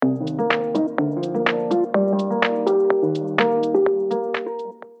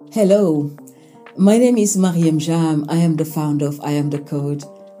Hello, my name is Marieme. I am the founder of I Am the Code.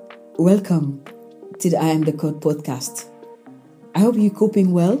 Welcome to the I Am the Code podcast. I hope you're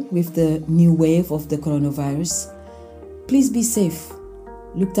coping well with the new wave of the coronavirus. Please be safe.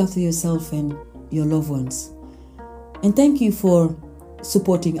 Look after yourself and your loved ones. And thank you for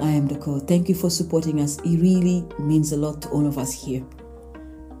supporting I Am the Code. Thank you for supporting us. It really means a lot to all of us here.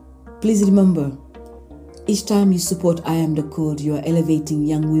 Please remember, each time you support I Am the Code, you are elevating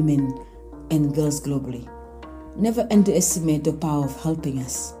young women and girls globally. Never underestimate the power of helping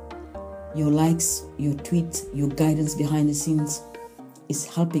us. Your likes, your tweets, your guidance behind the scenes is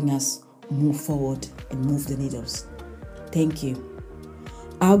helping us move forward and move the needles. Thank you.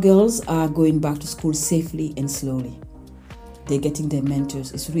 Our girls are going back to school safely and slowly. They're getting their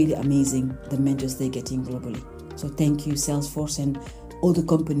mentors. It's really amazing, the mentors they're getting globally. So thank you, Salesforce, and all the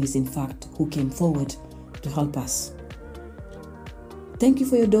companies, in fact, who came forward to help us. Thank you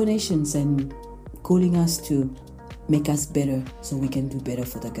for your donations and calling us to make us better so we can do better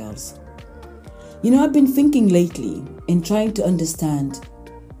for the girls. You know, I've been thinking lately and trying to understand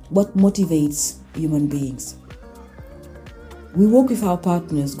what motivates human beings. We work with our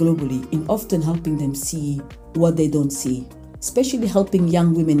partners globally in often helping them see what they don't see, especially helping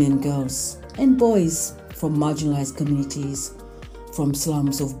young women and girls and boys from marginalized communities, from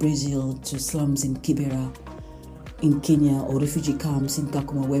slums of Brazil to slums in Kibera, in Kenya, or refugee camps in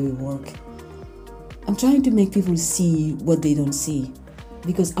Kakuma where we work. I'm trying to make people see what they don't see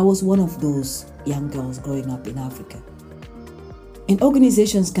because I was one of those young girls growing up in Africa. And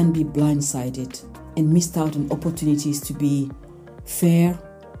organizations can be blindsided and missed out on opportunities to be fair,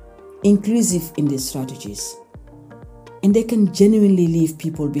 inclusive in their strategies. And they can genuinely leave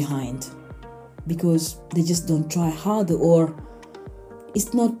people behind because they just don't try harder or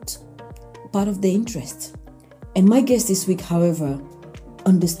it's not part of their interest. And my guest this week, however,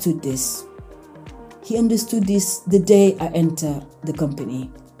 understood this. He understood this the day I entered the company.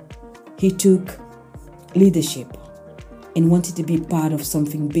 He took leadership and wanted to be part of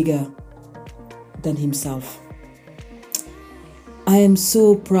something bigger than himself. I am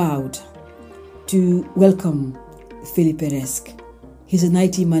so proud to welcome Felipe Resk. He's an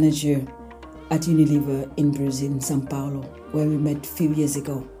IT manager at Unilever in Brazil, in Sao Paulo, where we met a few years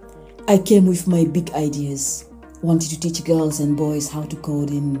ago. I came with my big ideas, wanted to teach girls and boys how to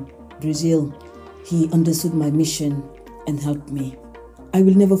code in Brazil. He understood my mission and helped me. I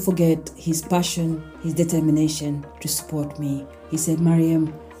will never forget his passion, his determination to support me. He said,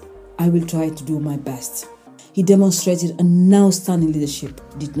 Marieme, I will try to do my best. He demonstrated an outstanding leadership,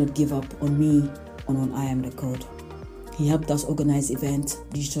 did not give up on me and on I Am the Code. He helped us organize events,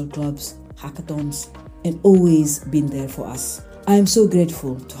 digital clubs, hackathons, and always been there for us. I am so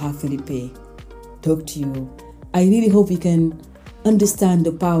grateful to have Felipe talk to you. I really hope you can understand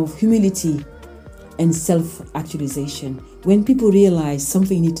the power of humility and self-actualization. When people realize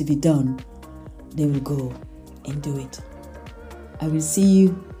something needs to be done, they will go and do it. I will see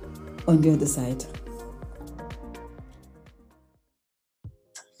you on the other side.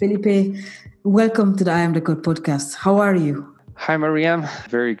 Felipe, welcome to the I Am the Code podcast. How are you? Hi, Marieme.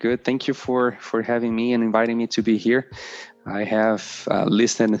 Very good. Thank you for having me and inviting me to be here. I have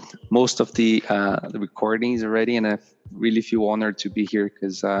listened most of the recordings already, and I really feel honored to be here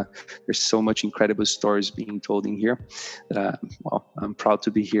because there's so much incredible stories being told in here. I'm proud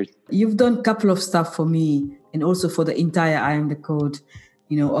to be here. You've done a couple of stuff for me and also for the entire I Am the Code,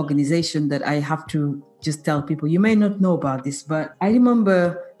 organization that I have to just tell people. You may not know about this, but I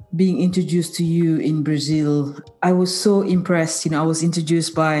remember being introduced to you in Brazil. I was so impressed. I was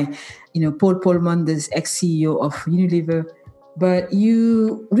introduced by, Paul Polman, the ex-CEO of Unilever. But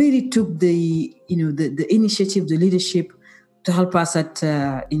you really took the initiative, the leadership to help us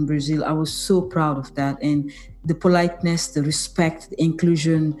in Brazil. I was so proud of that. And the politeness, the respect, the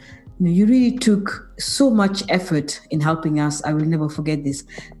inclusion, you really took so much effort in helping us. I will never forget this.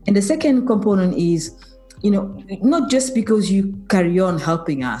 And the second component is, not just because you carry on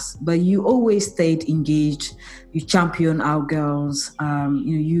helping us, but you always stayed engaged. You champion our girls.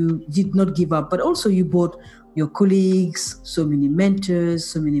 You did not give up, but also you brought your colleagues, so many mentors,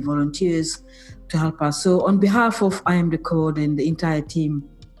 so many volunteers to help us. So on behalf of I Am the Code and the entire team,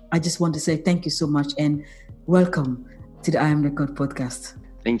 I just want to say thank you so much and welcome to the I Am the Code podcast.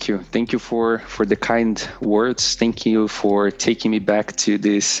 Thank you. Thank you for the kind words. Thank you for taking me back to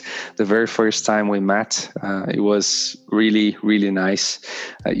the very first time we met. It was really, really nice.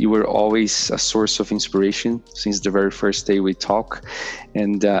 You were always a source of inspiration since the very first day we talked.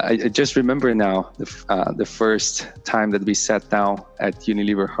 And I just remember now the first time that we sat down at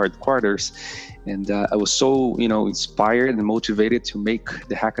Unilever headquarters. And I was so, inspired and motivated to make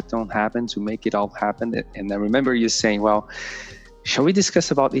the hackathon happen, to make it all happen. And I remember you saying, well, shall we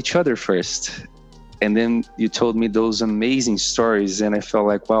discuss about each other first? And then you told me those amazing stories, and I felt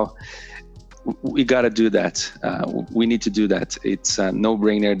like, well, we got to do that. We need to do that. It's a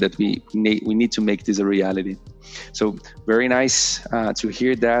no-brainer that we need to make this a reality. So very nice to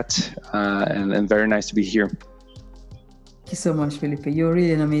hear that, and very nice to be here. Thank you so much, Felipe. You're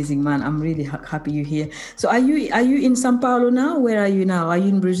really an amazing man. I'm really happy you're here. So are you in Sao Paulo now? Where are you now? Are you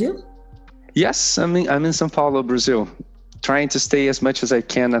in Brazil? Yes, I'm in Sao Paulo, Brazil, trying to stay as much as I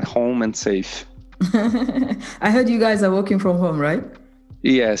can at home and safe. I heard you guys are working from home, right?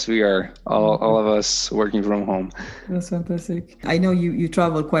 Yes, we are. All of us working from home. That's fantastic. I know you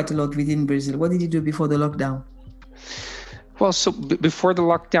travel quite a lot within Brazil. What did you do before the lockdown? Well, so before the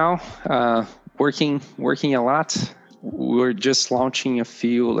lockdown, working a lot. We were just launching a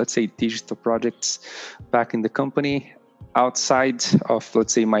few, let's say, digital projects back in the company. Outside of,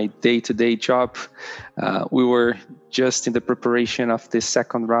 let's say, my day-to-day job, we were just in the preparation of the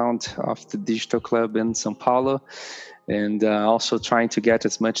second round of the digital club in Sao Paulo, and also trying to get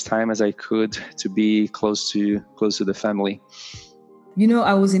as much time as I could to be close to the family.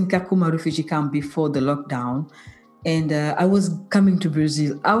 I was in Kakuma refugee camp before the lockdown, and I was coming to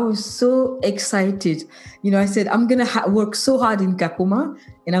Brazil. I was so excited. I said, I'm going to work so hard in Kakuma,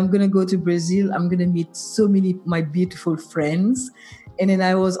 and I'm going to go to Brazil. I'm going to meet so many of my beautiful friends. And then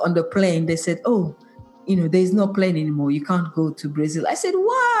I was on the plane. They said, oh, there's no plane anymore. You can't go to Brazil. I said,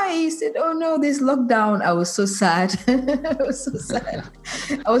 why? He said, oh, no, there's lockdown. I was so sad. I was so sad.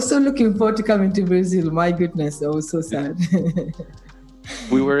 I was so looking forward to coming to Brazil. My goodness, I was so sad.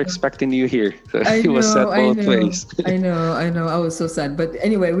 We were expecting you here. It was sad both ways. I know. I was so sad. But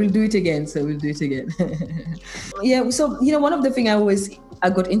anyway, we'll do it again. Yeah. So, one of the things I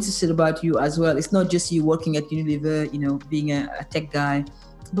got interested about you as well, it's not just you working at Unilever, being a tech guy,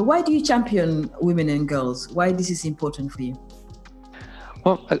 but why do you champion women and girls? Why this is important for you?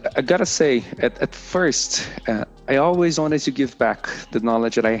 Well, I gotta say, at first, I always wanted to give back the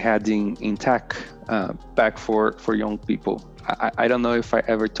knowledge that I had in tech back for young people. I don't know if I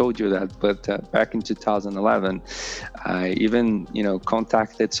ever told you that, but back in 2011, I even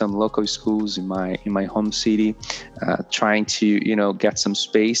contacted some local schools in my home city, trying to get some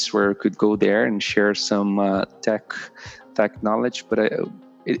space where I could go there and share some tech knowledge, but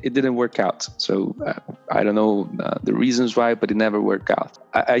it didn't work out. So I don't know the reasons why, but it never worked out.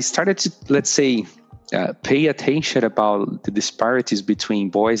 I started to, let's say, pay attention about the disparities between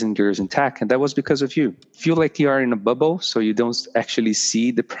boys and girls in tech, and that was because of you. Feel like you are in a bubble, so you don't actually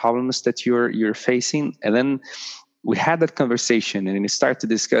see the problems that you're facing. And then we had that conversation, and we start to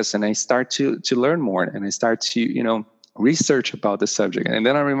discuss, and I start to learn more, and I start to research about the subject. And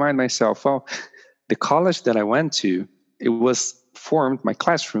then I remind myself, well, the college that I went to, it was formed, my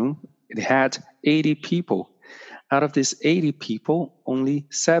classroom, it had 80 people. Out of these 80 people, only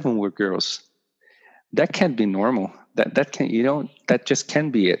 7 were girls. That can't be normal. That can that just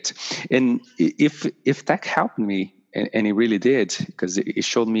can't be it. And if that helped me, and it really did, because it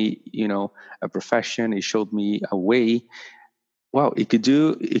showed me a profession, it showed me a way. Well, it could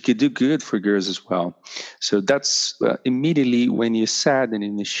do good for girls as well. So that's immediately when you said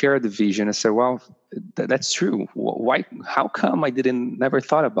and you shared the vision, I said, well, that's true. Why? How come I never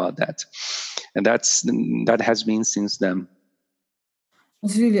thought about that? And that has been since then.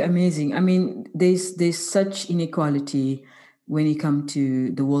 It's really amazing. I mean, there's such inequality when it comes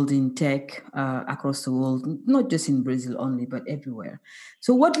to the world in tech across the world, not just in Brazil only, but everywhere.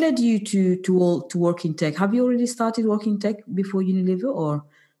 So what led you to work in tech? Have you already started working tech before Unilever, or?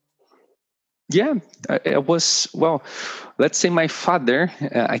 Yeah, it was, well, let's say my father,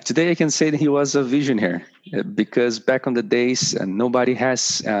 today I can say that he was a visionary, because back on the days nobody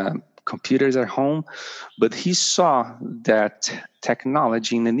has computers at home, but he saw that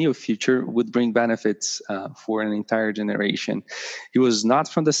technology in the near future would bring benefits for an entire generation. He was not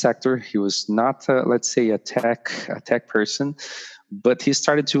from the sector. He was not, let's say, a tech person, but he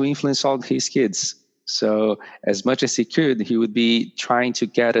started to influence all his kids. So as much as he could, he would be trying to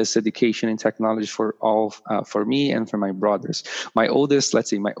get us education and technology for all, for me and for my brothers. My oldest, let's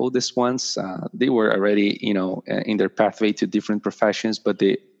say my oldest ones, they were already, in their pathway to different professions. But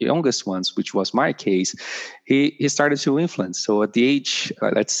the youngest ones, which was my case, he started to influence. So at the age,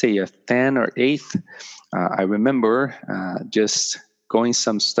 let's say of 10 or 8, I remember just going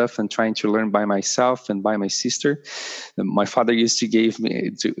some stuff and trying to learn by myself and by my sister. My father used to give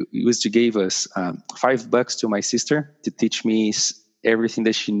us $5 to my sister to teach me everything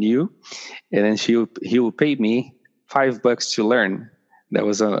that she knew, and then he will pay me $5 to learn. That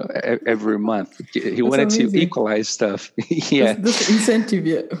was every month. He wanted amazing. to equalize stuff. Yeah, that's incentive.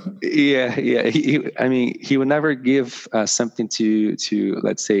 Yeah. He would never give something to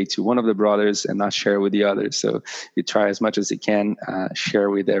let's say to one of the brothers and not share with the others. So he try as much as he can share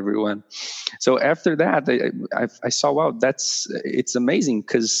with everyone. So after that, I saw, wow, it's amazing,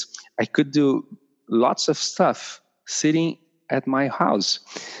 because I could do lots of stuff sitting at my house.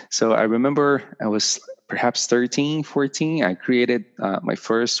 So I remember I was perhaps 13, 14. I created my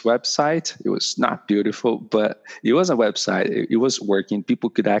first website. It was not beautiful, but it was a website. It was working. People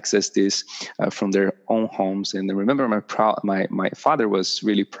could access this from their own homes. And I remember my father was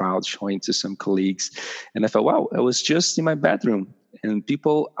really proud, showing to some colleagues. And I thought, wow, I was just in my bedroom, and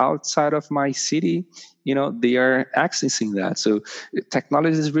people outside of my city, they are accessing that. So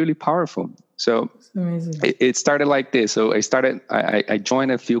technology is really powerful. So it started like this. So I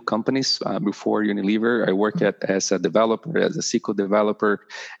joined a few companies before Unilever. I worked as a developer, as a SQL developer,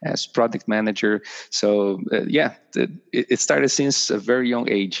 as product manager. So it started since a very young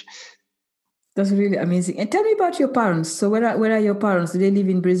age. That's really amazing. And tell me about your parents. So where are your parents? Do they live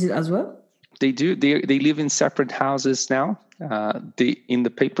in Brazil as well? They do. They live in separate houses now. In the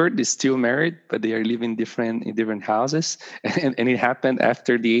paper, they're still married, but they are living in different houses. And it happened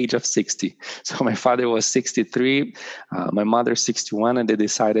after the age of 60. So my father was 63, my mother 61, and they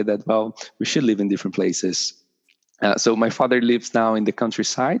decided that, well, we should live in different places. So my father lives now in the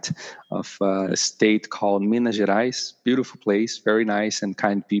countryside of a state called Minas Gerais. Beautiful place, very nice and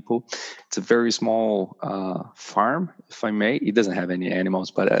kind people. It's a very small farm, if I may. It doesn't have any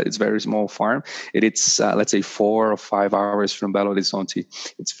animals, but it's a very small farm. It's let's say 4 or 5 hours from Belo Horizonte.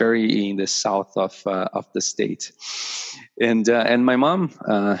 It's very in the south of the state. And my mom,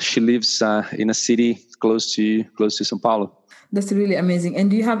 she lives in a city close to Sao Paulo. That's really amazing. And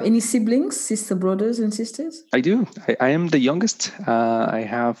do you have any siblings, brothers and sisters? I do. I am the youngest. I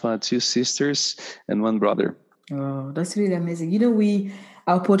have 2 sisters and 1 brother. Oh, that's really amazing.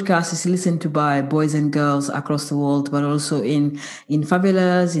 Our podcast is listened to by boys and girls across the world, but also in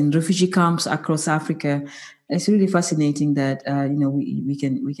favelas, in refugee camps across Africa. It's really fascinating that we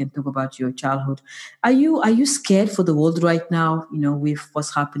can talk about your childhood. Are you scared for the world right now? With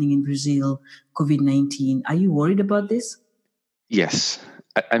what's happening in Brazil, COVID-19. Are you worried about this? Yes.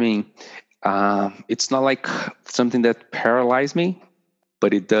 It's not like something that paralyzed me,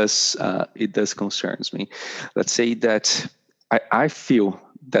 but it does concerns me. Let's say that I feel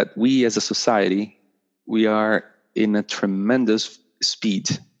that we as a society, we are in a tremendous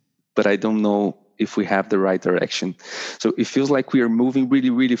speed, but I don't know if we have the right direction. So it feels like we are moving really,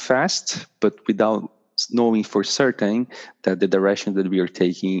 really fast, but without knowing for certain that the direction that we are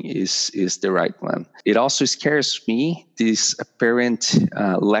taking is the right one. It also scares me, this apparent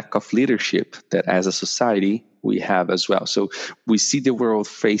lack of leadership that as a society we have as well. So we see the world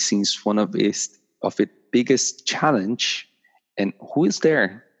facing one of its biggest challenge, and who is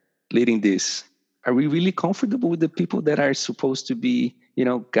there leading this? Are we really comfortable with the people that are supposed to be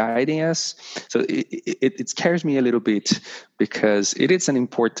guiding us? So it scares me a little bit, because it is an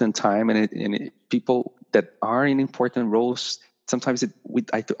important time, and people that are in important roles, sometimes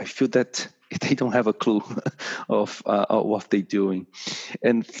I feel that they don't have a clue of what they're doing.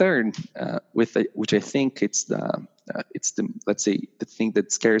 And third, which I think it's the let's say the thing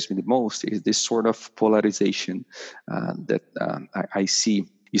that scares me the most, is this sort of polarization that I see.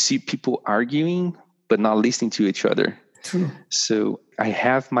 You see people arguing but not listening to each other. True. So I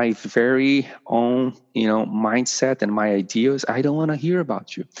have my very own, mindset and my ideas. I don't want to hear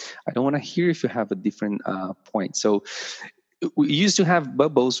about you. I don't want to hear if you have a different point. So we used to have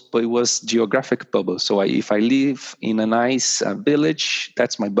bubbles, but it was geographic bubbles. So if I live in a nice village,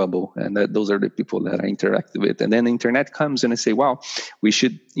 that's my bubble, and those are the people that I interact with. And then the internet comes, and I say, "Wow, we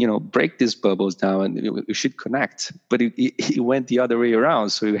should, break these bubbles down, and we should connect." But it went the other way around.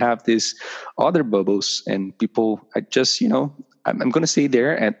 So you have these other bubbles, and people, I just, I'm going to stay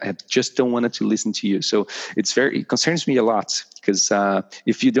there, and I just don't want to listen to you. So it concerns me a lot, because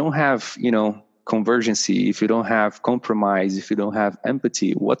if you don't have, convergency, if you don't have compromise, if you don't have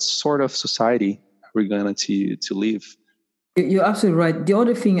empathy, what sort of society we're going to live. You're absolutely right. The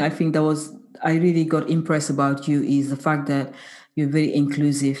other thing I think I really got impressed about you is the fact that you're very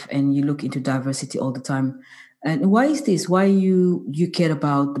inclusive and you look into diversity all the time. And why is this? Why you care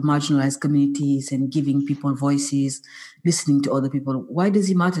about the marginalized communities and giving people voices, listening to other people? Why does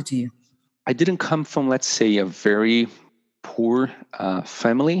it matter to you? I didn't come from, let's say, a very poor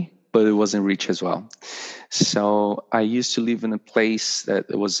family, but it wasn't rich as well. So I used to live in a place that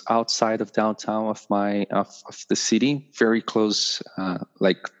was outside of downtown of the city, very close,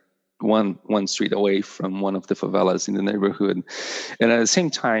 like one street away from one of the favelas in the neighborhood. And at the same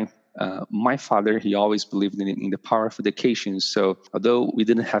time, my father, he always believed in the power of education. So although we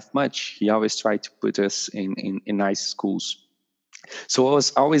didn't have much, he always tried to put us in nice schools. So I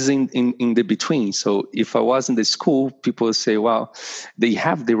was always in the between. So if I was in the school, people would say, well, they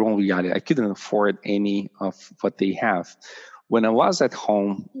have their own reality. I couldn't afford any of what they have. When I was at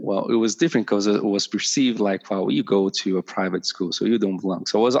home, well, it was different because it was perceived like, well, you go to a private school, so you don't belong.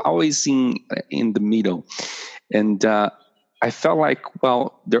 So I was always in the middle. And I felt like,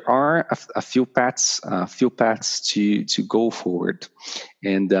 well, there are a few paths to go forward.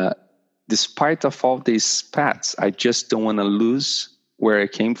 And despite of all these paths, I just don't want to lose where I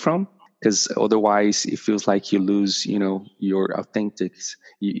came from, because otherwise it feels like you lose, your authentic.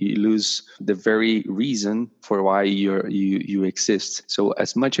 You lose the very reason for why you exist. So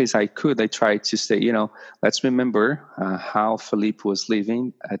as much as I could, I tried to say, let's remember how Felipe was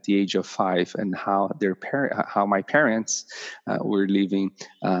living at the age of 5, and how how my parents were living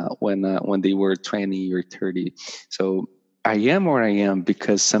when they were 20 or 30. So I am where I am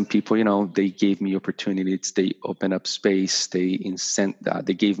because some people, they gave me opportunities. They opened up space. They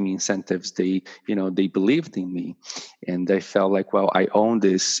gave me incentives. They believed in me, and I felt like, well, I own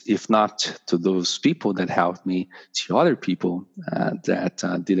this. If not to those people that helped me, to other people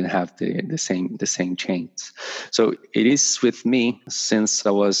that didn't have the same chance. So it is with me since I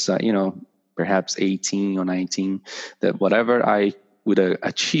was, perhaps 18 or 19, that whatever I would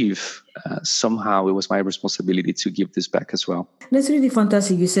achieve, somehow it was my responsibility to give this back as well. That's really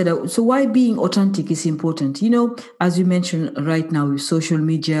fantastic. You said that. So why being authentic is important? As you mentioned right now with social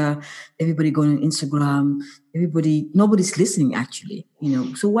media, everybody going on Instagram, nobody's listening actually.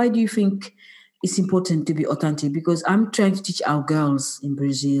 So why do you think it's important to be authentic? Because I'm trying to teach our girls in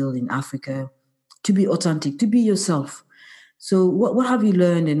Brazil, in Africa, to be authentic, to be yourself. So what have you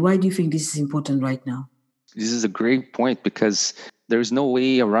learned, and why do you think this is important right now? This is a great point, because there's no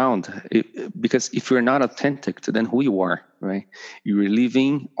way around it, because if you're not authentic to then who you are, right? You're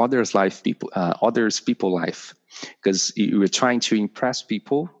living others' people life, because you're trying to impress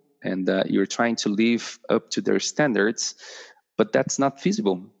people, and you're trying to live up to their standards, but that's not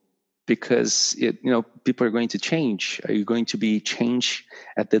feasible, because people are going to change. Are you going to be changed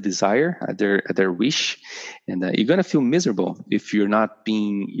at the desire, at their wish? And you're going to feel miserable if you're not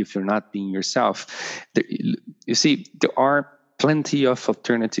being yourself. You see, there are plenty of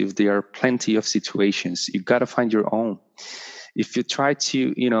alternatives. There are plenty of situations. You got to find your own. If you try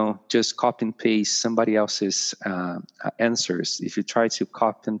to just copy and paste somebody else's answers, if you try to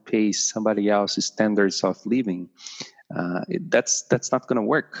copy and paste somebody else's standards of living, that's not going to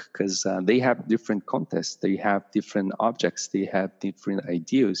work, because they have different contexts, they have different objects, they have different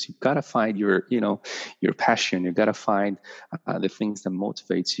ideas. You got to find your passion. You got to find the things that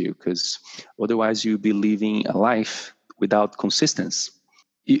motivates you, because otherwise you'll be living a life without consistency.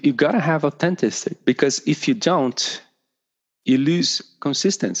 You got to have authenticity, because if you don't, you lose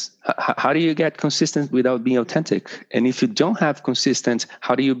consistency. How do you get consistent without being authentic? And if you don't have consistency,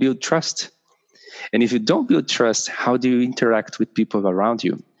 how do you build trust? And if you don't build trust, how do you interact with people around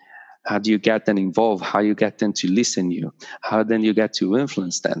you? How do you get them involved? How you get them to listen to you? How then you get to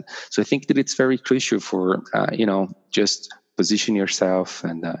influence them? So I think that it's very crucial for, just position yourself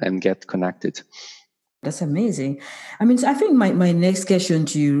and get connected. That's amazing. I mean, so I think my next question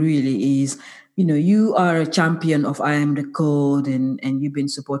to you really is, you are a champion of I Am the Code, and you've been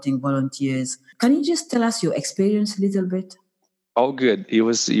supporting volunteers. Can you just tell us your experience a little bit? All good. It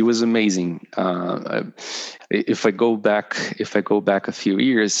was amazing. If I go back a few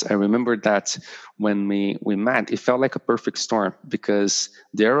years, I remember that when we met, it felt like a perfect storm, because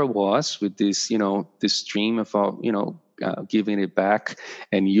there I was with this dream of giving it back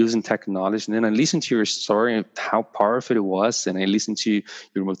and using technology. And then I listened to your story, how powerful it was, and I listened to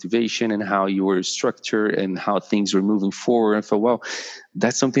your motivation and how you were structured and how things were moving forward. I thought, well,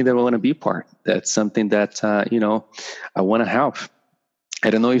 that's something that I want to be part. That's something that I want to help. I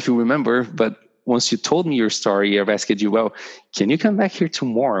don't know if you remember, but once you told me your story, I've asked you, well, can you come back here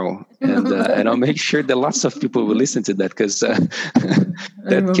tomorrow? And I'll make sure that lots of people will listen to that, because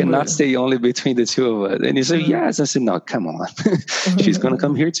that cannot stay only between the two of us. And he said, yes. I said, no, come on. She's going to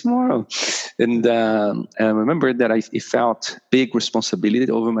come here tomorrow. And I remember that it felt big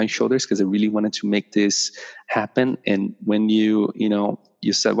responsibility over my shoulders, because I really wanted to make this happen. And when you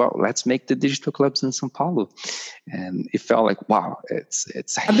said, well, let's make the digital clubs in Sao Paulo. And it felt like, wow, it's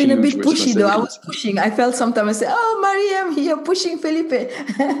I've been a bit pushy though. I was pushing. I felt sometimes I say, oh, Marieme, you're pushing Felipe.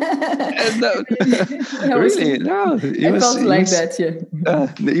 No, really, no. I felt like that,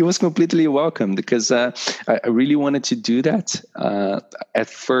 yeah. It was completely welcome, because I really wanted to do that. At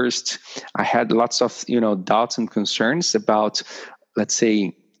first, I had lots of doubts and concerns about, let's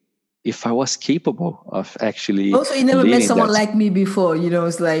say, if I was capable of actually. Also, you never met someone like me before.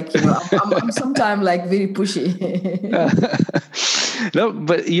 It's like I'm sometimes like very pushy. No,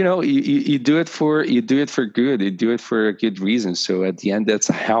 but you do it for good. You do it for a good reason. So at the end, that's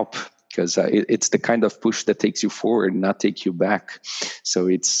a help, because it's the kind of push that takes you forward, not take you back. So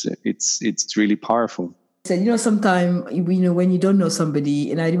it's really powerful. So, sometimes, when you don't know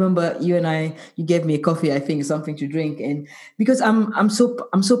somebody, and I remember you gave me a coffee, I think, something to drink. And because I'm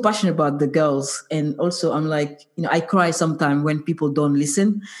so passionate about the girls. And also I'm like, I cry sometimes when people don't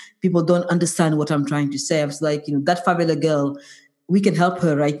listen, people don't understand what I'm trying to say. I was like, that favela girl, we can help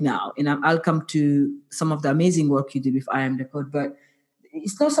her right now. And I'll come to some of the amazing work you did with I Am the Code, but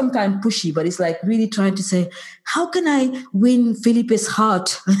it's not sometimes pushy, but it's like really trying to say, how can I win Felipe's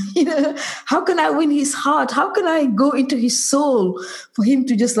heart? How can I win his heart? How can I go into his soul for him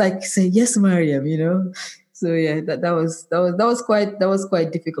to just like say, yes, Marieme, So yeah, that was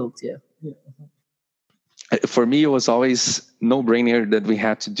quite difficult. Yeah. For me, it was always no-brainer that we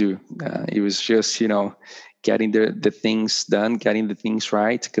had to do. It was just, getting the things done, getting the things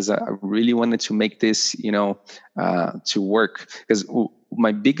right, because I really wanted to make this, to work. Because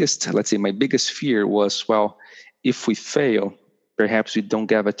my biggest fear was, well, if we fail, perhaps we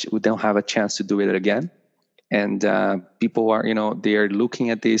don't have a chance to do it again. And people are, they are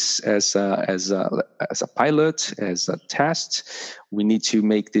looking at this as a pilot, as a test. We need to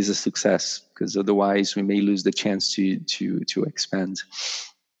make this a success, because otherwise we may lose the chance to expand.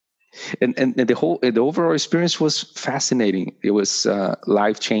 And the overall experience was fascinating. It was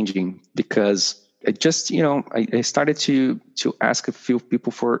life-changing, because I just I started to ask a few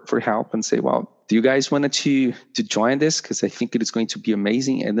people for help and say, well, do you guys want to join this? Because I think it is going to be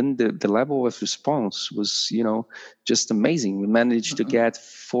amazing. And then the level of response was just amazing. We managed to get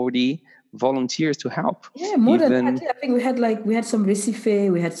 40 volunteers to help. Yeah, more than that. I think we had some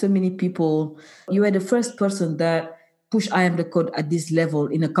Recife, we had so many people. You were the first person that push I Am the Code at this level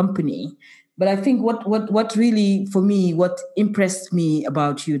in a company. But I think what really, for me, what impressed me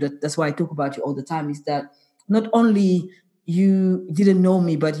about you, that's why I talk about you all the time, is that not only you didn't know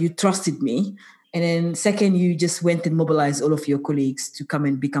me, but you trusted me. And then second, you just went and mobilized all of your colleagues to come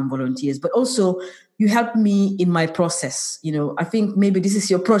and become volunteers. But also you helped me in my process. I think maybe this is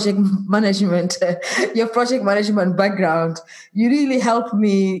your project management background. You really helped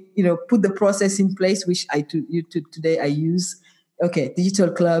me, put the process in place, which today I use. Okay,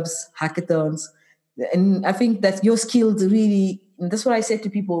 digital clubs, hackathons. And I think that your skills really, and that's what I said to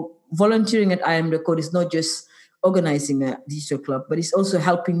people, volunteering at I Am the Code is not just organizing a digital club, but it's also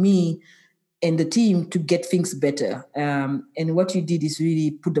helping me and the team to get things better. And what you did is really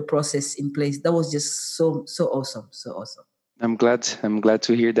put the process in place. That was just so awesome, so awesome. I'm glad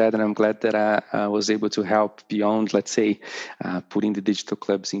to hear that, and I'm glad that I was able to help beyond, let's say, putting the digital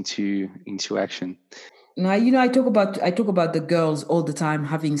clubs into action. Now, I talk about the girls all the time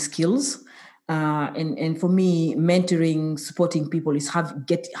having skills. And for me, mentoring, supporting people is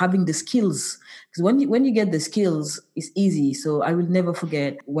having the skills. Because when you get the skills, it's easy. So I will never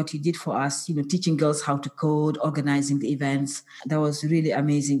forget what you did for us, teaching girls how to code, organizing the events. That was really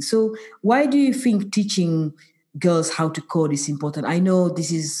amazing. So why do you think teaching girls how to code is important? I know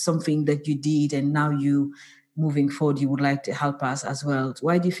this is something that you did, and now moving forward, you would like to help us as well.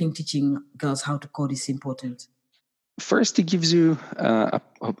 Why do you think teaching girls how to code is important? First, it gives you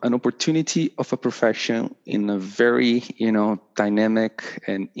an opportunity of a profession in a very, dynamic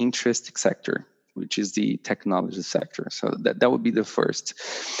and interesting sector, which is the technology sector. So that would be the first.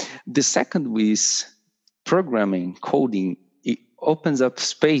 The second is programming, coding. It opens up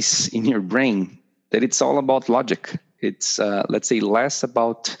space in your brain that it's all about logic. It's, let's say, less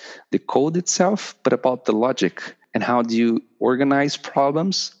about the code itself, but about the logic. And how do you organize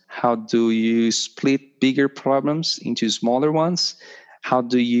problems? How do you split bigger problems into smaller ones? How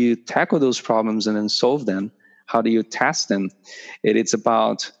do you tackle those problems and then solve them? How do you test them? It's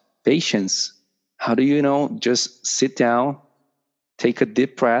about patience. How do you just sit down, take a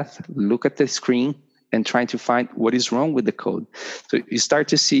deep breath, look at the screen, and try to find what is wrong with the code? So you start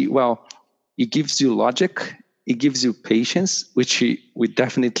to see, well, it gives you logic, it gives you patience, which we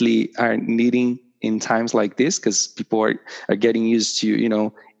definitely are needing in times like this, because people are getting used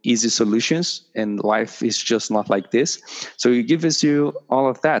to, easy solutions, and life is just not like this. So it gives you all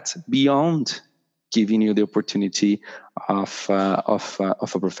of that beyond giving you the opportunity of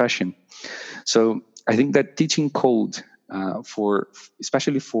a profession. So I think that teaching code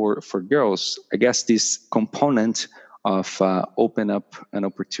especially for girls, I guess this component of open up an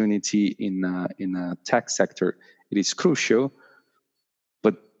opportunity in a tech sector, it is crucial.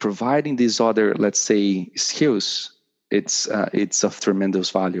 But providing these other, let's say, skills, it's of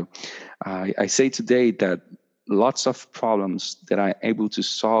tremendous value. I say today that lots of problems that I'm able to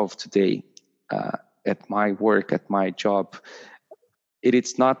solve today at my work, at my job,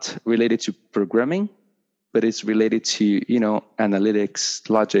 it's not related to programming, but it's related to, analytics,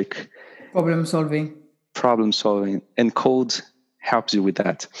 logic, problem solving, and code helps you with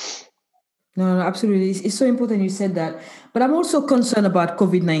that. No, absolutely. It's so important you said that. But I'm also concerned about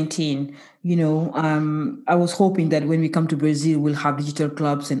COVID-19. I was hoping that when we come to Brazil, we'll have digital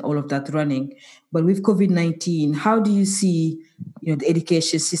clubs and all of that running. But with COVID-19, how do you see, the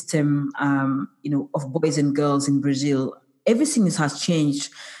education system, of boys and girls in Brazil? Everything has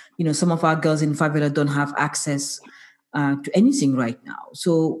changed. Some of our girls in favela don't have access to anything right now.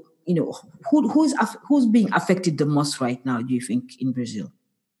 So, who's being affected the most right now, do you think, in Brazil?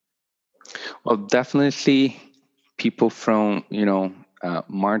 Well, definitely people from,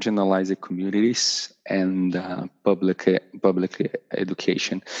 marginalized communities and public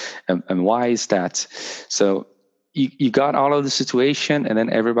education. And why is that? So you got all of the situation, and then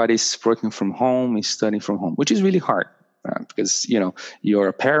everybody's working from home, is studying from home, which is really hard. Because you're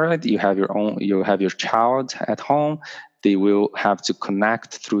a parent, you have your child at home, they will have to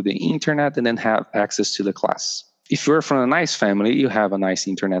connect through the internet and then have access to the class. If you're from a nice family, you have a nice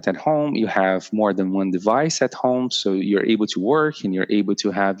internet at home, you have more than one device at home, so you're able to work and you're able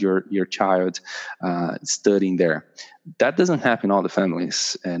to have your child studying there. That doesn't happen in all the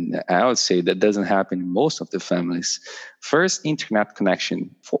families, and I would say that doesn't happen in most of the families. First, internet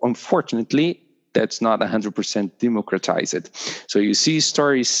connection. Unfortunately, that's not 100% democratized. So you see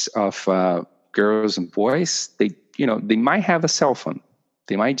stories of girls and boys, they might have a cell phone,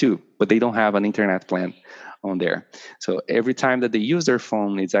 they might do, but they don't have an internet plan on there. So every time that they use their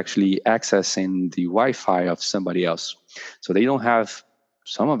phone, it's actually accessing the Wi-Fi of somebody else. So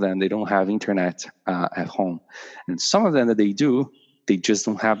some of them, they don't have internet at home. And some of them that they do, they just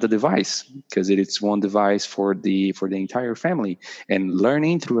don't have the device, because it's one device for the entire family. And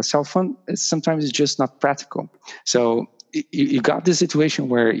learning through a cell phone, sometimes it's just not practical. So you got this situation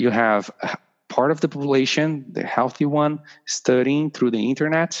where you have part of the population, the healthy one, studying through the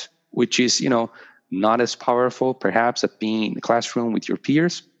internet, which is, not as powerful perhaps at being in the classroom with your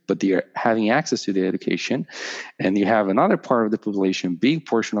peers, but they are having access to the education. And you have another part of the population, big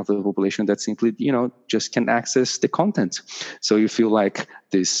portion of the population, that simply, just can access the content. So you feel like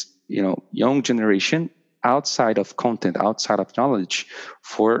this, young generation outside of content, outside of knowledge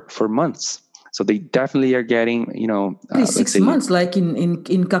for months. So they definitely are getting, 6 months, like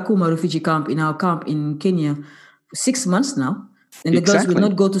in Kakuma refugee camp, in our camp in Kenya, 6 months now. And the girls will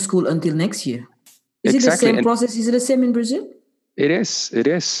not go to school until next year. Is it the same process? Is it the same in Brazil? It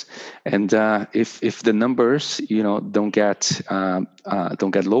is. And if the numbers, don't get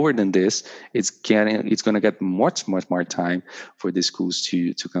lower than this, it's going to get much more time for the schools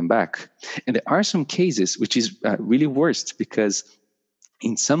to come back. And there are some cases which is really worst, because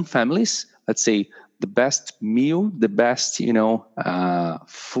in some families, let's say the best meal, the best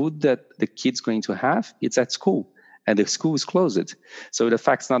food that the kid's going to have, it's at school, and the school is closed. So it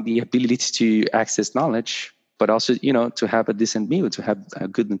affects not the ability to access knowledge, but also, to have a decent meal, to have a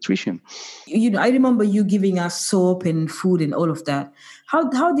good nutrition. I remember you giving us soap and food and all of that.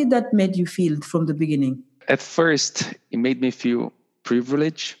 How did that make you feel from the beginning? At first, it made me feel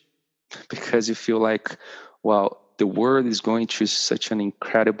privileged, because you feel like, well, the world is going through such an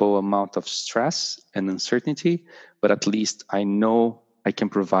incredible amount of stress and uncertainty, but at least I know I can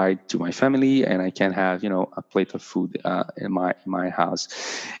provide to my family, and I can have, a plate of food in my house.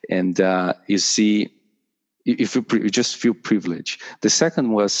 And you see, you just feel privileged. The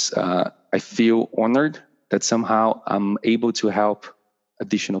second was I feel honored that somehow I'm able to help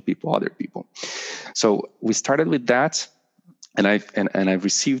additional people, other people. So we started with that, and I've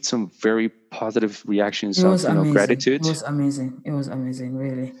received some very positive reactions of gratitude. It was amazing,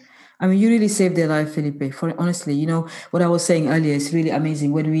 really. I mean, you really saved their life, Felipe. For honestly, what I was saying earlier is really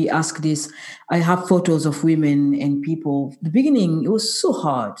amazing. When we ask this, I have photos of women and people. The beginning, it was so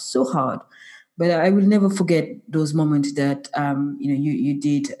hard. But I will never forget those moments that you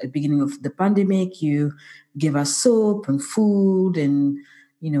did at the beginning of the pandemic. You gave us soap and food, and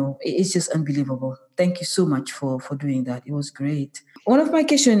it's just unbelievable. Thank you so much for doing that. It was great. One of my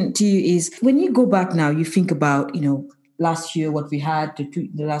question to you is, when you go back now, you think about last year, what we had,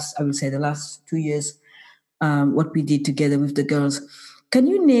 the last 2 years, what we did together with the girls. Can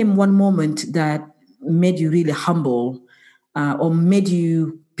you name one moment that made you really humble, or made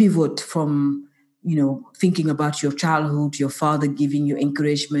you pivot from, thinking about your childhood, your father giving you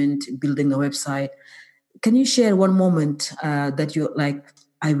encouragement, building a website? Can you share one moment that you're like,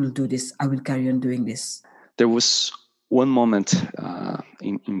 I will do this, I will carry on doing this? There was one moment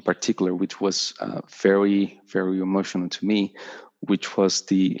in particular which was very, very emotional to me, which was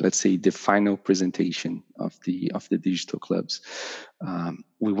let's say the final presentation of the digital clubs.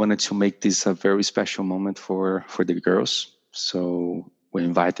 We wanted to make this a very special moment for the girls, so we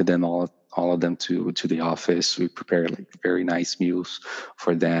invited them all of them to the office. We prepared like very nice meals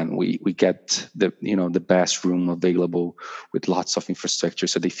for them. We get the best room available with lots of infrastructure,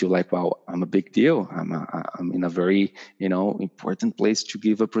 so they feel like, wow, I'm a big deal. I'm in a very important place to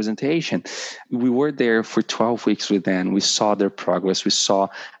give a presentation. We were there for 12 weeks with them. We saw their progress. We saw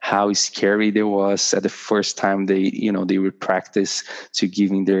how scary they was at the first time they would practice to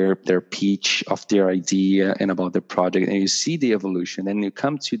giving their pitch of their idea and about the project, and you see the evolution. And you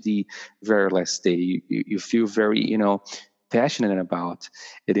come to the very last day, you feel very passionate about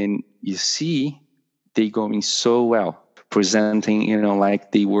it, and you see they going so well, presenting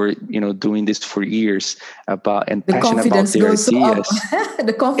like they were doing this for years, about and The passionate about confidence their goes so up. ideas.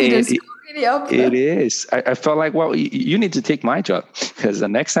 The confidence goes really up. It is. I felt like, well, you need to take my job, because the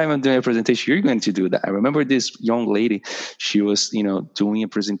next time I'm doing a presentation, you're going to do that. I remember this young lady, she was, doing a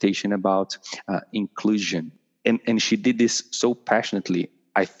presentation about inclusion. And she did this so passionately.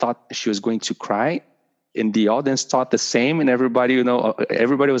 I thought she was going to cry, and the audience thought the same. And everybody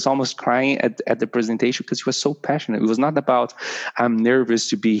was almost crying at the presentation, because she was so passionate. It was not about, I'm nervous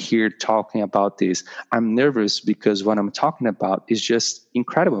to be here talking about this. I'm nervous because what I'm talking about is just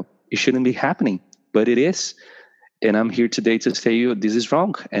incredible. It shouldn't be happening, but it is. And I'm here today to tell you this is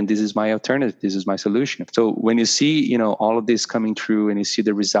wrong, and this is my alternative. This is my solution. So when you see, all of this coming through, and you see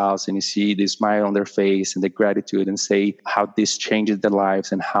the results, and you see the smile on their face and the gratitude, and say how this changed their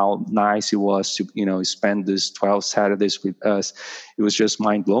lives and how nice it was to, spend these 12 Saturdays with us, it was just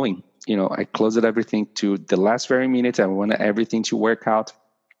mind blowing. I closed everything to the last very minute. I wanted everything to work out.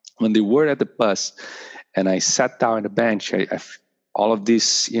 When they were at the bus and I sat down on the bench, all of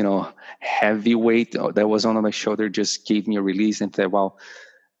this, heavy weight that was on my shoulder just gave me a release, and said, well,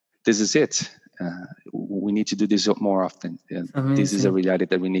 this is it. We need to do this more often. This is a reality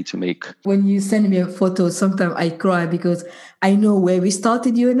that we need to make. When you send me a photo, sometimes I cry, because I know where we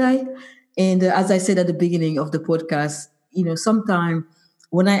started, you and I. And as I said at the beginning of the podcast, sometimes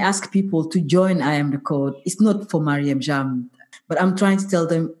when I ask people to join I Am the Code, it's not for Marieme Jam, but I'm trying to tell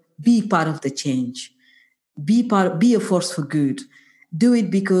them, be part of the change. Be a force for good. Do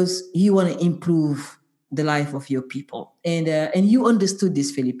it because you want to improve the life of your people, and you understood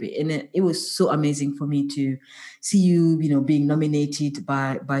this, Felipe, and it was so amazing for me to see you, being nominated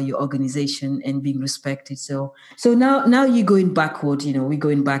by your organization and being respected. So now you're going backward. We're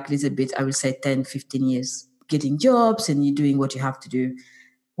going back a little bit. I would say 10, 15 years, getting jobs, and you're doing what you have to do.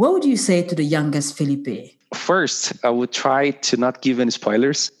 What would you say to the youngest Felipe? First, I would try to not give any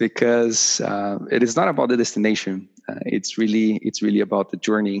spoilers, because it is not about the destination. It's really about the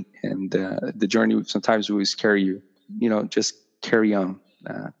journey, and the journey sometimes will scare you. Just carry on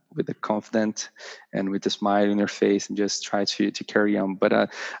with the confidence and with a smile on your face, and just try to carry on. But I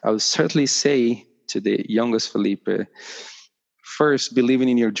would certainly say to the youngest Felipe, first, believing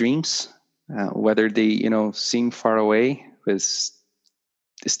in your dreams, whether they seem far away, was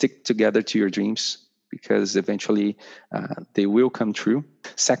stick together to your dreams, because eventually they will come true.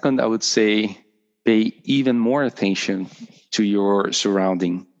 Second, I would say pay even more attention to your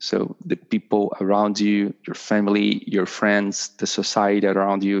surrounding. So the people around you, your family, your friends, the society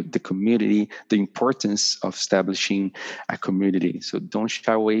around you, the community, the importance of establishing a community. So don't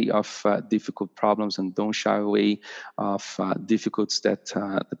shy away of difficult problems, and don't shy away of difficulties that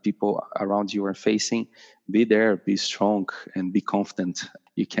the people around you are facing. Be there, be strong, and be confident.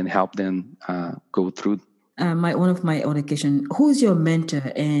 You can help them go through. One of my own occasion, who's your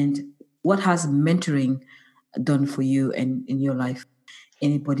mentor, and what has mentoring done for you and in your life?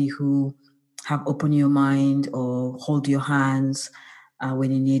 Anybody who have opened your mind or hold your hands,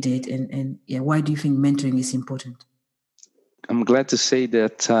 when you need it? And yeah, why do you think mentoring is important? I'm glad to say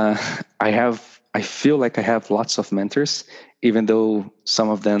that I feel like I have lots of mentors, even though some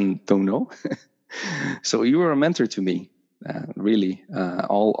of them don't know. So you were a mentor to me, really.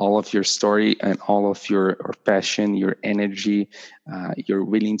 All of your story and all of your passion, your energy, you're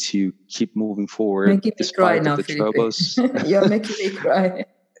willing to keep moving forward Making me cry despite of now, the Felipe. troubles. You're making me cry.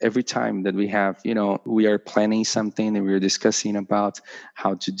 Every time that we have, we are planning something and we're discussing about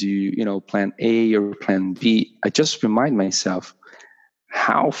how to do, plan A or plan B, I just remind myself,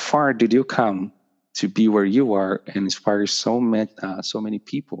 how far did you come to be where you are and inspire so many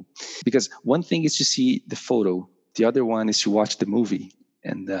people? Because one thing is to see the photo, the other one is to watch the movie,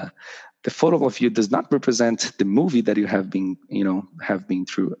 and the photo of you does not represent the movie that you have been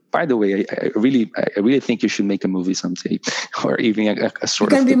through. By the way, I really think you should make a movie someday, or even a You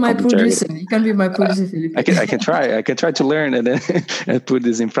sort can of be my documentary. producer. You can be my producer, Felipe. I can try to learn and then and put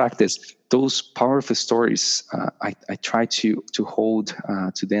this in practice. Those powerful stories, I try to hold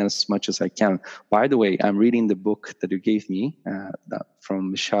to them as much as I can. By the way, I'm reading the book that you gave me from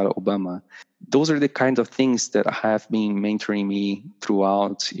Michelle Obama. Those are the kinds of things that have been mentoring me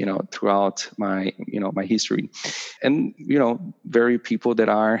throughout my my history. And very people that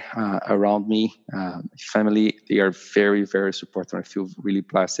are around me, family, they are very, very supportive. I feel really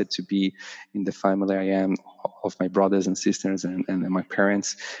blessed to be in the family I am, of my brothers and sisters and my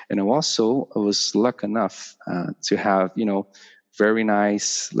parents. And I was lucky enough to have very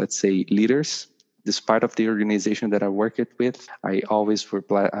nice, let's say, leaders. Despite of the organization that I worked with, I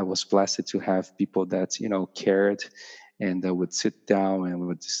was blessed to have people that cared, and that would sit down and we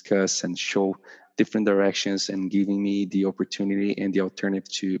would discuss and show different directions and giving me the opportunity and the alternative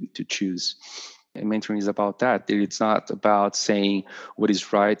to choose. And mentoring is about that. It's not about saying what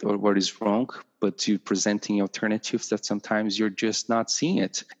is right or what is wrong, but to presenting alternatives that sometimes you're just not seeing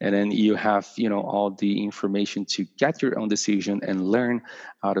it. And then you have, all the information to get your own decision and learn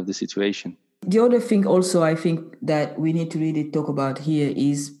out of the situation. The other thing also I think that we need to really talk about here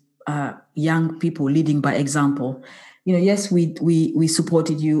is young people leading by example. Yes, we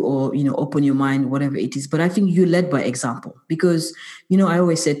supported you, or open your mind, whatever it is, but I think you led by example, because I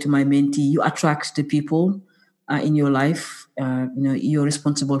always said to my mentee, you attract the people in your life. You're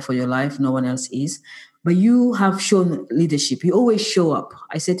responsible for your life, no one else is, but you have shown leadership. You always show up.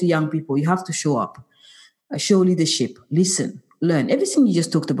 I said to young people, you have to show up, show leadership, listen, learn. Everything you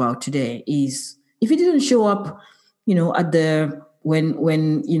just talked about today is, if you didn't show up, at the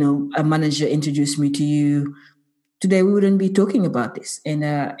when a manager introduced me to you today, we wouldn't be talking about this. And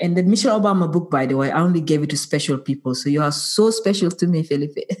the Michelle Obama book, by the way, I only gave it to special people. So you are so special to me,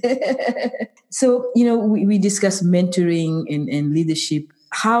 Felipe. So we discuss mentoring and leadership.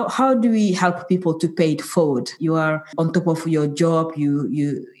 How do we help people to pay it forward? You are on top of your job.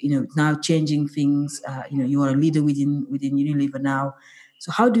 You now changing things. You are a leader within Unilever now.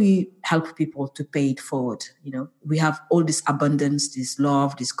 So how do we help people to pay it forward? We have all this abundance, this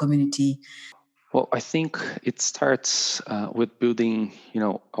love, this community. Well, I think it starts with building,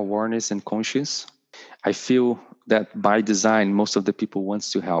 awareness and conscience. I feel that by design, most of the people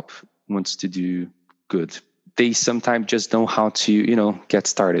wants to help, wants to do good. They sometimes just know how to, get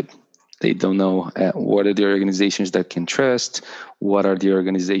started. They don't know what are the organizations that can trust, what are the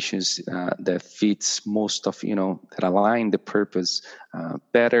organizations that fits most of, that align the purpose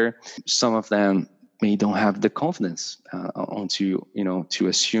better. Some of them may don't have the confidence to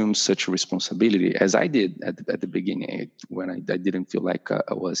assume such a responsibility as I did at the beginning, when I didn't feel like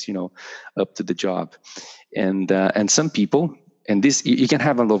I was up to the job. And some people, and this you can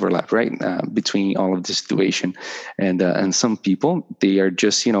have an overlap, right, between all of the situation, and some people, they are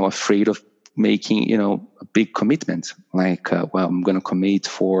just afraid of making a big commitment, like well, I'm going to commit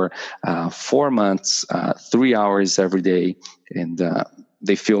for 4 months, 3 hours every day, and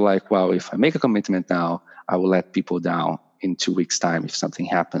they feel like, well, if I make a commitment now, I will let people down in 2 weeks' time if something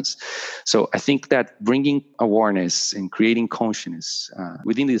happens. So I think that bringing awareness and creating consciousness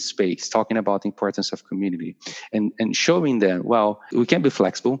within this space, talking about the importance of community, and showing them, well, we can be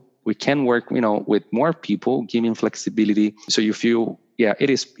flexible. We can work, with more people, giving flexibility. So you feel, yeah, it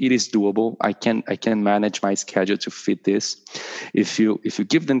is doable. I can manage my schedule to fit this. If you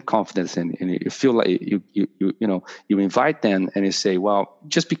give them confidence and you feel like you invite them and you say, well,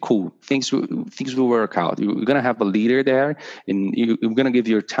 just be cool. Things will work out. You're gonna have a leader there, and you're gonna give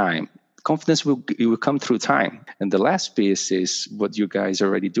your time. Confidence will come through time. And the last piece is what you guys are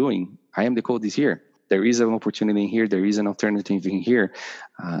already doing. I am the code is here. There is an opportunity here. There is an alternative in here.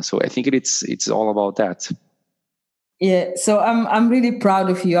 So I think it's all about that. Yeah, so I'm really proud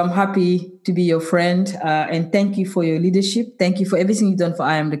of you. I'm happy to be your friend, and thank you for your leadership. Thank you for everything you've done for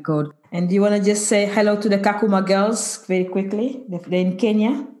I Am the Code. And do you want to just say hello to the Kakuma girls very quickly? They're in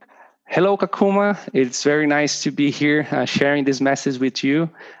Kenya. Hello, Kakuma. It's very nice to be here sharing this message with you.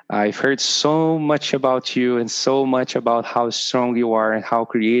 I've heard so much about you and so much about how strong you are and how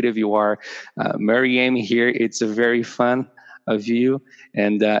creative you are. Marieme here, it's a very fun of you,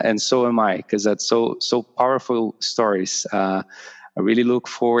 and so am I, because that's so powerful stories. I really look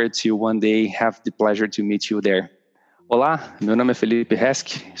forward to one day have the pleasure to meet you there. Olá, meu nome é Felipe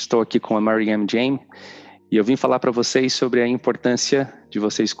Resk, estou aqui com a Marieme James. E eu vim falar para vocês sobre a importância de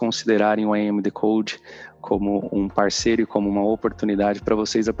vocês considerarem o I Am the Code como um parceiro e como uma oportunidade para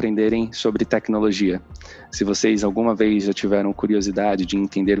vocês aprenderem sobre tecnologia. Se vocês alguma vez já tiveram curiosidade de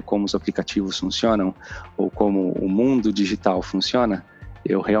entender como os aplicativos funcionam ou como o mundo digital funciona,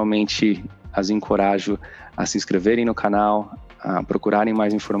 eu realmente as encorajo a se inscreverem no canal, a procurarem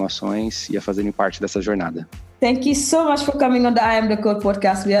mais informações e a fazerem parte dessa jornada. Thank you so much for coming on the I Am the Code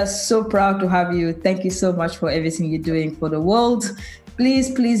podcast. We are so proud to have you. Thank you so much for everything you're doing for the world.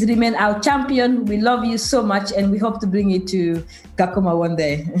 Please remain our champion. We love you so much, and we hope to bring you to Kakuma one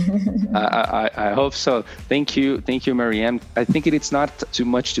day. I hope so. Thank you, Marieme. I think it's not too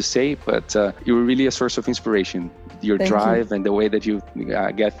much to say, but you were really a source of inspiration. Your drive and the way that you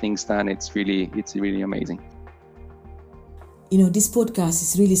get things done, it's really amazing. You know, this podcast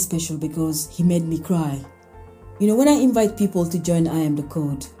is really special because he made me cry. You know, when I invite people to join I Am the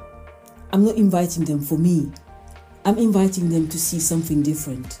Code, I'm not inviting them for me. I'm inviting them to see something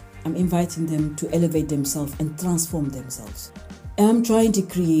different. I'm inviting them to elevate themselves and transform themselves. I'm trying to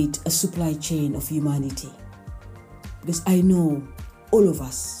create a supply chain of humanity. Because I know all of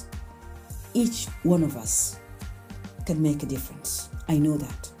us, each one of us, can make a difference. I know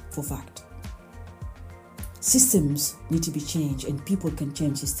that for a fact. Systems need to be changed and people can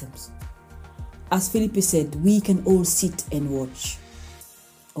change systems. As Felipe said, we can all sit and watch,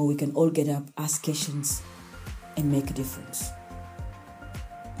 or we can all get up, ask questions, and make a difference.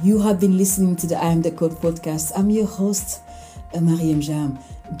 You have been listening to the I Am the Code podcast. I'm your host, Marieme James.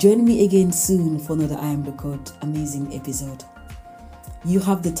 Join me again soon for another I Am the Code amazing episode. You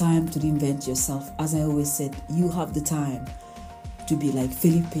have the time to reinvent yourself. As I always said, you have the time to be like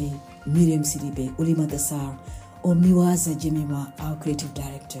Felipe, Miriam Sidibe, Olimata Sarr, or Miwaza Jemima, our creative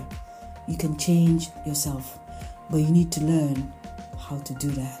director. You can change yourself, but you need to learn how to do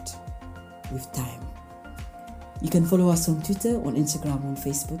that with time. You can follow us on Twitter, on Instagram, on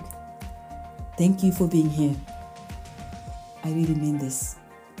Facebook. Thank you for being here. I really mean this.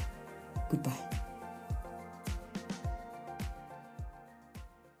 Goodbye.